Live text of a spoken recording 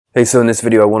Hey, so in this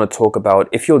video I want to talk about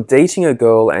if you're dating a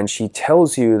girl and she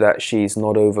tells you that she's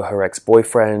not over her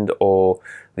ex-boyfriend or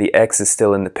the ex is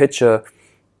still in the picture,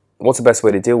 what's the best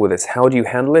way to deal with this? How do you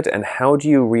handle it, and how do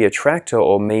you re-attract her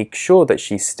or make sure that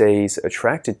she stays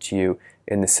attracted to you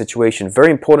in this situation?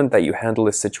 Very important that you handle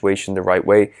this situation the right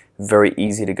way. Very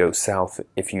easy to go south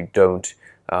if you don't.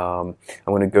 I'm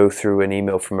going to go through an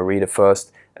email from a reader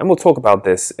first, and we'll talk about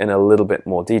this in a little bit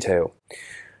more detail.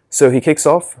 So he kicks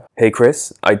off, "Hey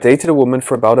Chris, I dated a woman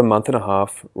for about a month and a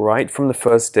half. Right from the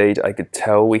first date, I could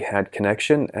tell we had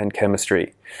connection and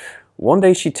chemistry. One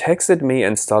day she texted me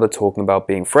and started talking about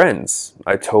being friends.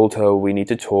 I told her we need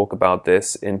to talk about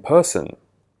this in person."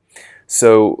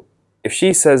 So if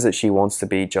she says that she wants to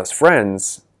be just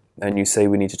friends, and you say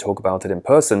we need to talk about it in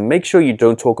person, make sure you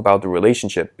don't talk about the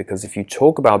relationship, because if you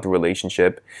talk about the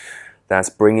relationship, that's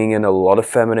bringing in a lot of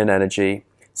feminine energy.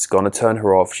 It's going to turn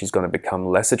her off. She's going to become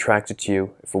less attracted to you.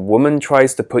 If a woman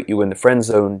tries to put you in the friend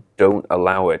zone, don't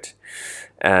allow it.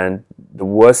 And the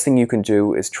worst thing you can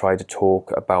do is try to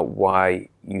talk about why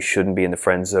you shouldn't be in the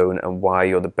friend zone and why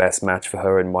you're the best match for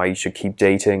her and why you should keep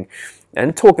dating.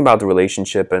 And talking about the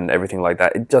relationship and everything like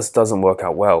that, it just doesn't work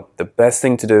out well. The best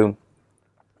thing to do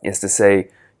is to say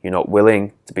you're not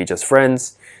willing to be just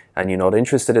friends and you're not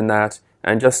interested in that,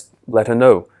 and just let her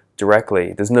know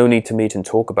directly. There's no need to meet and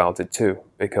talk about it too,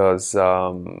 because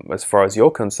as far as you're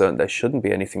concerned, there shouldn't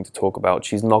be anything to talk about.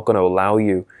 She's not going to allow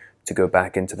you to go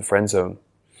back into the friend zone.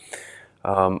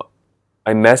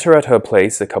 I met her at her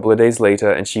place a couple of days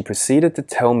later, and she proceeded to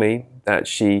tell me that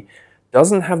she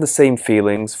doesn't have the same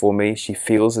feelings for me. She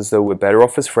feels as though we're better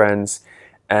off as friends,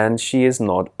 and she is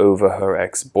not over her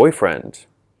ex-boyfriend.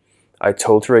 I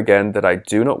told her again that I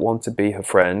do not want to be her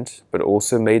friend, but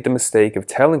also made the mistake of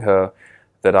telling her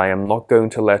that I am not going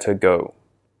to let her go.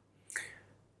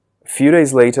 A few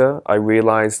days later, I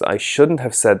realized I shouldn't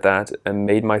have said that and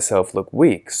made myself look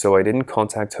weak, so I didn't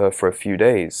contact her for a few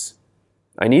days.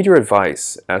 I need your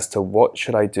advice as to what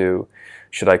should I do.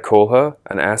 Should I call her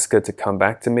and ask her to come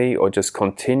back to me, or just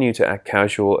continue to act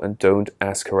casual and don't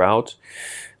ask her out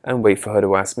and wait for her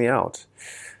to ask me out?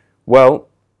 Well,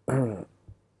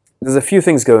 there's a few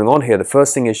things going on here. The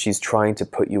first thing is she's trying to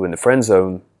put you in the friend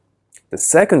zone. The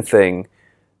second thing,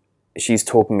 she's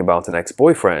talking about an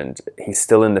ex-boyfriend. He's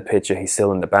still in the picture, he's still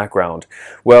in the background.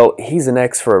 Well, he's an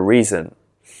ex for a reason.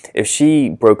 If she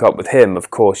broke up with him, of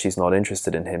course she's not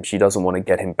interested in him. She doesn't want to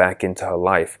get him back into her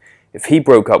life. If he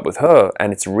broke up with her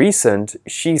and it's recent,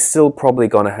 she's still probably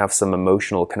going to have some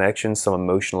emotional connection, some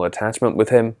emotional attachment with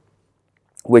him,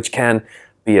 which can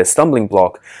be a stumbling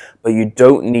block. But you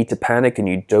don't need to panic, and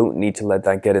you don't need to let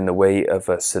that get in the way of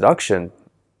a seduction.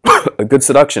 A good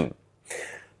seduction.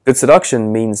 Good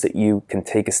seduction means that you can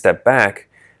take a step back,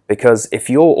 because if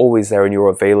you're always there and you're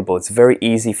available, it's very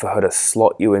easy for her to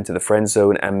slot you into the friend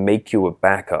zone and make you a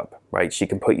backup, right? She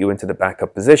can put you into the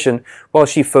backup position while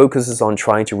she focuses on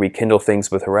trying to rekindle things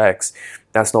with her ex.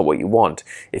 That's not what you want.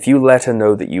 If you let her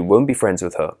know that you won't be friends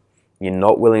with her, you're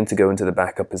not willing to go into the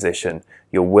backup position,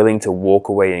 you're willing to walk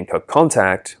away and cut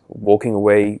contact, walking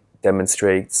away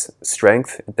demonstrates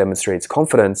strength, it demonstrates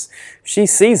confidence. If she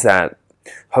sees that,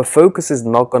 her focus is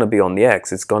not going to be on the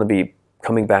ex, it's going to be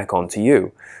coming back onto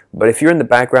you. But if you're in the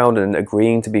background and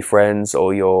agreeing to be friends,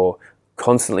 or you're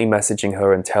constantly messaging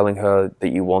her and telling her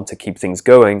that you want to keep things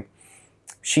going,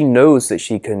 she knows that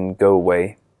she can go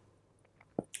away.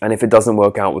 And if it doesn't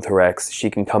work out with her ex, she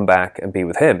can come back and be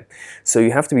with him. So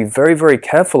you have to be very, very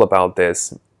careful about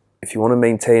this. If you want to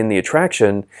maintain the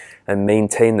attraction and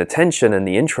maintain the tension and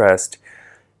the interest,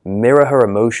 mirror her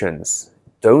emotions.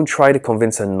 Don't try to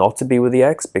convince her not to be with the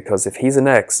ex, because if he's an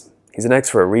ex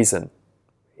for a reason.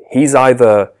 He's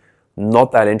either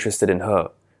not that interested in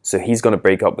her, so he's going to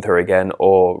break up with her again,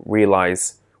 or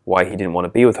realize why he didn't want to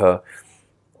be with her,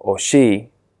 or she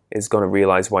is going to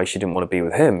realize why she didn't want to be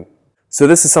with him. So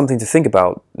this is something to think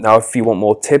about. Now, if you want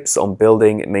more tips on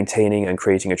building, maintaining, and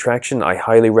creating attraction, I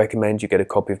highly recommend you get a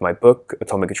copy of my book,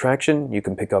 Atomic Attraction. You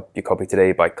can pick up your copy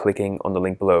today by clicking on the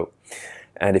link below.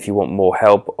 And if you want more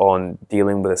help on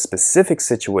dealing with a specific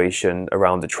situation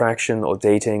around attraction or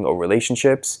dating or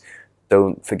relationships,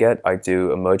 don't forget I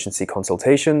do emergency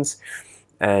consultations,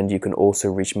 and you can also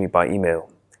reach me by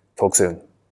email. Talk soon.